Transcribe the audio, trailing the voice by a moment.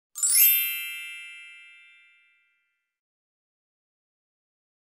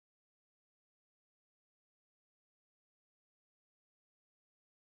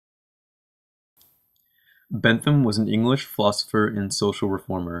Bentham was an English philosopher and social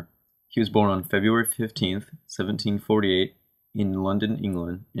reformer. He was born on February 15th, 1748, in London,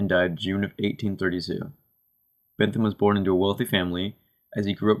 England, and died June of 1832. Bentham was born into a wealthy family, as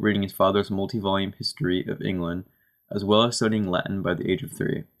he grew up reading his father's multi-volume history of England, as well as studying Latin by the age of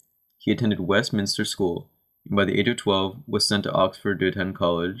 3. He attended Westminster School, and by the age of 12 was sent to Oxford to attend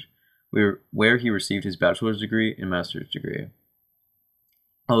college, where he received his bachelor's degree and master's degree.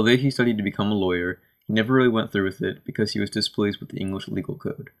 Although he studied to become a lawyer, he never really went through with it because he was displeased with the English legal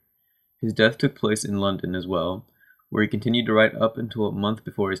code. His death took place in London as well, where he continued to write up until a month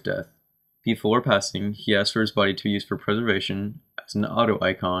before his death. Before passing, he asked for his body to be used for preservation as an auto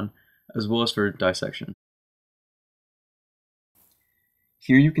icon, as well as for dissection.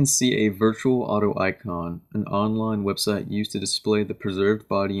 Here you can see a virtual auto icon, an online website used to display the preserved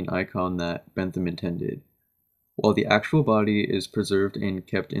body and icon that Bentham intended. While the actual body is preserved and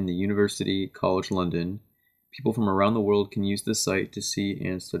kept in the University College London, people from around the world can use this site to see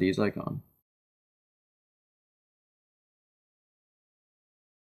and study his icon.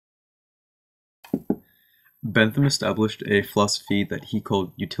 Bentham established a philosophy that he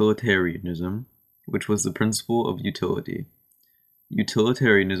called Utilitarianism, which was the principle of utility.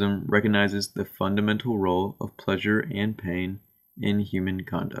 Utilitarianism recognizes the fundamental role of pleasure and pain in human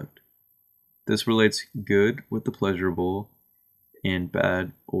conduct. This relates good with the pleasurable and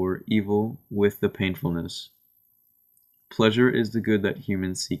bad or evil with the painfulness. Pleasure is the good that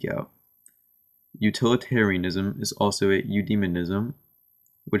humans seek out. Utilitarianism is also a eudaimonism,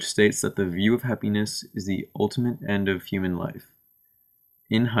 which states that the view of happiness is the ultimate end of human life.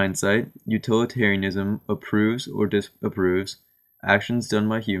 In hindsight, utilitarianism approves or disapproves actions done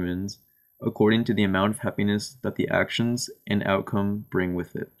by humans according to the amount of happiness that the actions and outcome bring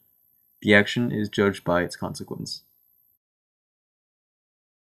with it. The action is judged by its consequence.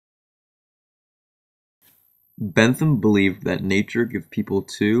 Bentham believed that nature gives people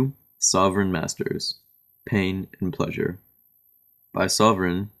two sovereign masters, pain and pleasure. By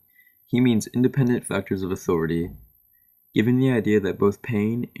sovereign, he means independent factors of authority, giving the idea that both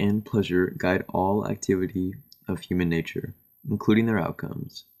pain and pleasure guide all activity of human nature, including their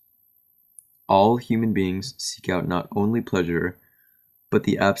outcomes. All human beings seek out not only pleasure, but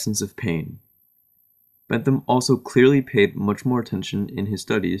the absence of pain. Bentham also clearly paid much more attention in his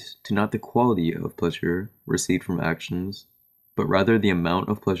studies to not the quality of pleasure received from actions, but rather the amount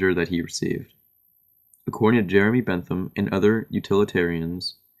of pleasure that he received. According to Jeremy Bentham and other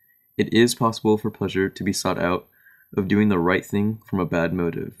utilitarians, it is possible for pleasure to be sought out of doing the right thing from a bad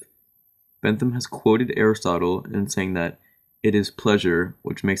motive. Bentham has quoted Aristotle in saying that it is pleasure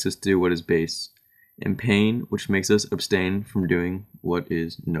which makes us do what is base, and pain which makes us abstain from doing what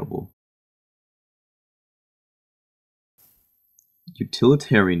is noble.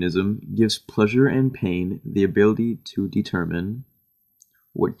 Utilitarianism gives pleasure and pain the ability to determine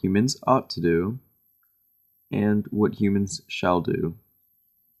what humans ought to do and what humans shall do.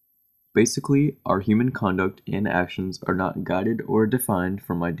 Basically, our human conduct and actions are not guided or defined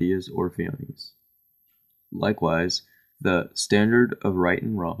from ideas or feelings. Likewise, the standard of right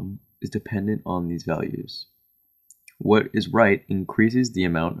and wrong is dependent on these values. What is right increases the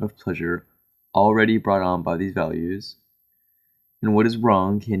amount of pleasure already brought on by these values, and what is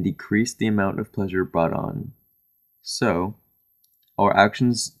wrong can decrease the amount of pleasure brought on. So, our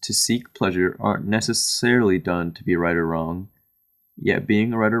actions to seek pleasure aren't necessarily done to be right or wrong, yet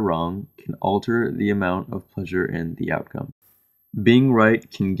being right or wrong can alter the amount of pleasure and the outcome. Being right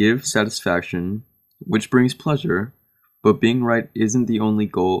can give satisfaction, which brings pleasure, but being right isn't the only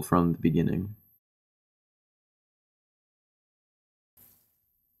goal from the beginning.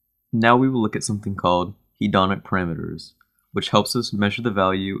 Now we will look at something called hedonic parameters, which helps us measure the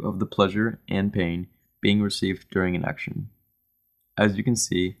value of the pleasure and pain being received during an action. As you can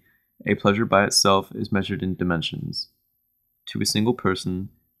see, a pleasure by itself is measured in dimensions. To a single person,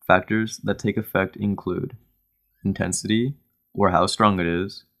 factors that take effect include intensity, or how strong it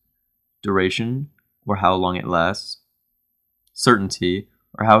is, duration, or how long it lasts, certainty,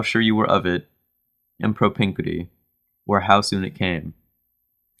 or how sure you were of it, and propinquity, or how soon it came.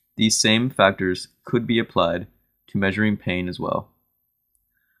 These same factors could be applied to measuring pain as well.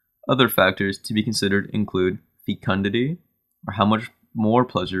 Other factors to be considered include fecundity, or how much more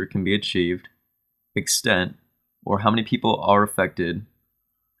pleasure can be achieved, extent, or how many people are affected,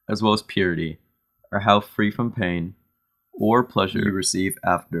 as well as purity, or how free from pain or pleasure you receive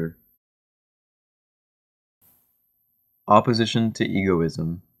after. Opposition to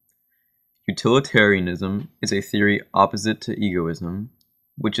egoism. Utilitarianism is a theory opposite to egoism,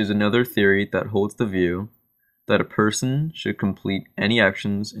 which is another theory that holds the view that a person should complete any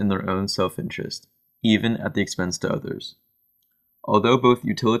actions in their own self-interest. even at the expense to others. Although both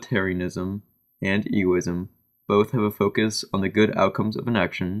utilitarianism and egoism both have a focus on the good outcomes of an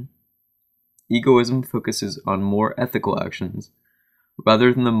action, egoism focuses on more ethical actions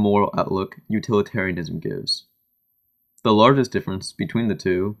rather than the moral outlook utilitarianism gives. The largest difference between the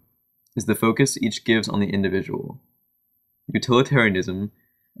two is the focus each gives on the individual. Utilitarianism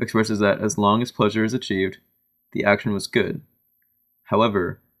expresses that as long as pleasure is achieved, the action was good.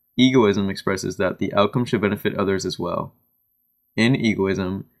 However, egoism expresses that the outcome should benefit others as well. In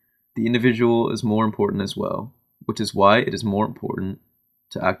egoism, the individual is more important as well, which is why it is more important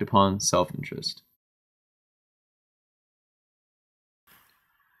to act upon self-interest.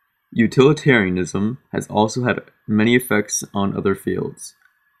 Utilitarianism has also had many effects on other fields.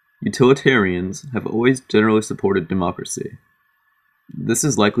 Utilitarians have always generally supported democracy. This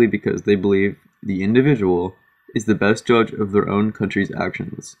is likely because they believe the individual is the best judge of their own country's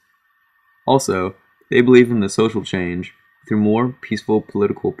actions. Also, they believe in the social change through more peaceful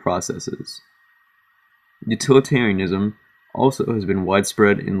political processes. Utilitarianism also has been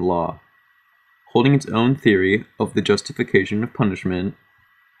widespread in law. Holding its own theory of the justification of punishment,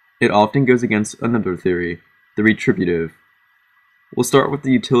 it often goes against another theory, the retributive. We'll start with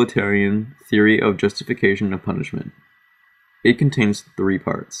the utilitarian theory of justification of punishment. It contains 3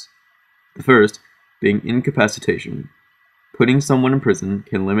 parts. The first being incapacitation. Putting someone in prison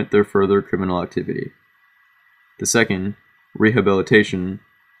can limit their further criminal activity. The second, rehabilitation,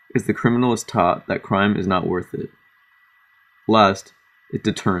 is the criminal is taught that crime is not worth it. Last is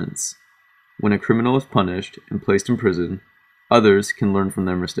deterrence. When a criminal is punished and placed in prison, others can learn from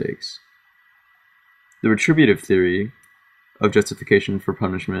their mistakes. The retributive theory of justification for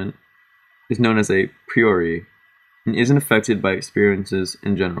punishment is known as a priori and isn't affected by experiences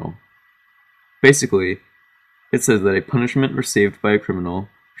in general. Basically, it says that a punishment received by a criminal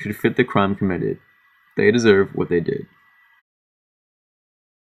should fit the crime committed. They deserve what they did.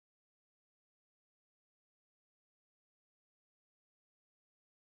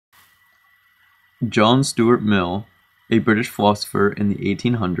 John Stuart Mill, a British philosopher in the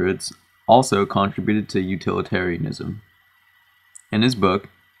 1800s, also contributed to utilitarianism. In his book,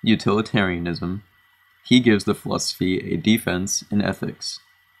 Utilitarianism, he gives the philosophy a defense in ethics.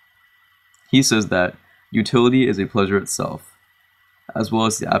 He says that utility is a pleasure itself, as well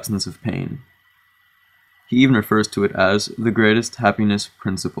as the absence of pain. He even refers to it as the greatest happiness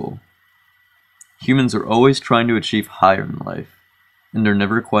principle. Humans are always trying to achieve higher in life, and are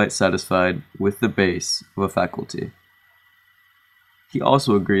never quite satisfied with the base of a faculty. He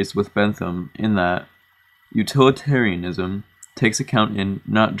also agrees with Bentham in that utilitarianism takes account in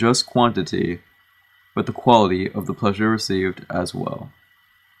not just quantity, but the quality of the pleasure received as well.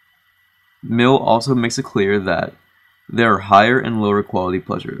 Mill also makes it clear that there are higher and lower quality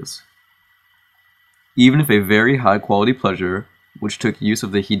pleasures. Even if a very high quality pleasure, which took use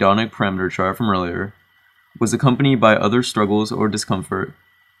of the hedonic parameter chart from earlier, was accompanied by other struggles or discomfort,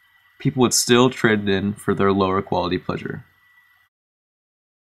 people would still trade it in for their lower quality pleasure.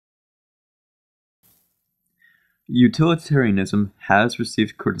 Utilitarianism has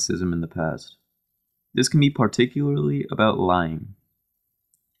received criticism in the past. This can be particularly about lying.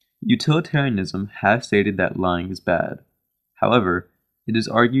 Utilitarianism has stated that lying is bad. However, it is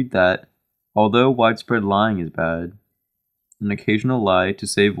argued that, although widespread lying is bad, an occasional lie to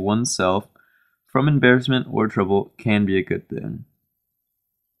save oneself from embarrassment or trouble can be a good thing.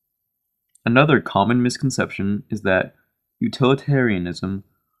 Another common misconception is that utilitarianism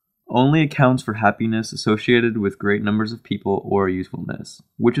only accounts for happiness associated with great numbers of people or usefulness,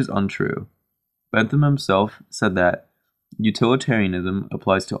 which is untrue. Bentham himself said that utilitarianism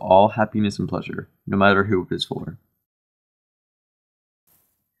applies to all happiness and pleasure, no matter who it is for.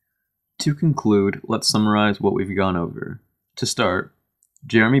 To conclude, let's summarize what we've gone over. To start,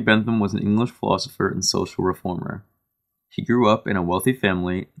 Jeremy Bentham was an English philosopher and social reformer. He grew up in a wealthy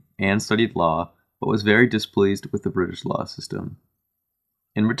family and studied law, but was very displeased with the British law system.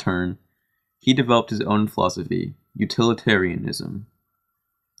 In return, he developed his own philosophy, utilitarianism.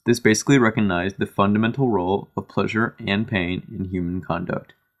 This basically recognized the fundamental role of pleasure and pain in human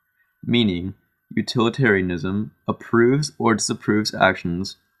conduct, meaning utilitarianism approves or disapproves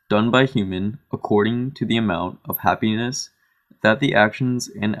actions done by human according to the amount of happiness that the actions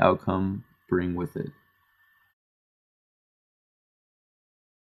and outcome bring with it.